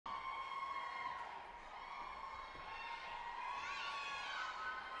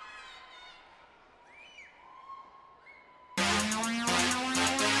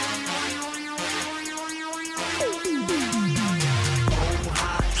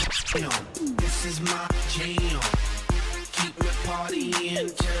Damn, this is my jam. Keep me partying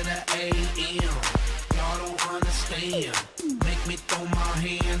to the AM. Y'all don't understand. Make me throw my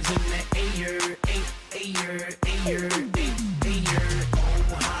hands in the air, air, air, air.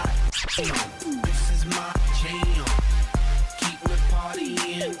 Oh, hot damn, this is my jam. Keep me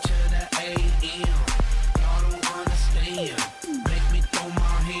partying to the AM. Y'all don't understand. Make me throw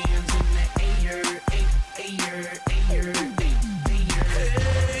my hands in the air, air, air, air.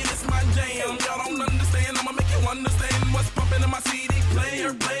 Hey, this my jam. Y'all don't understand. I'ma make you understand what's pumping in my CD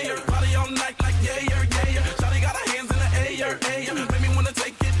player. Party all night like Ayer. Shawty got her hands in the air. Make me wanna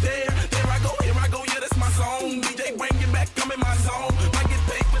take it there. Here I go, yeah, that's my song. DJ bring it back, I'm in my zone. I get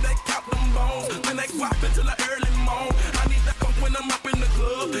paid for that, count them bones. Then they rock until the early morn. I need that funk when I'm up in the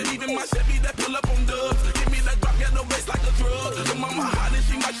club. Even my Chevy that pull up on dubs. Give me that drop, get no bass like a drug. The mama hot and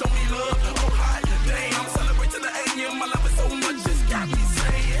she might show me love. Oh, hot damn, celebrate to the AM. I love it so much, it's got me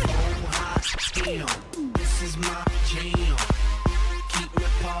saying. Oh, hot damn, this is my jam. Keep me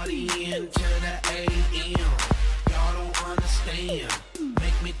partying to the AM. Y'all don't understand.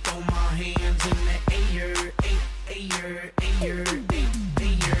 Make me throw my hands in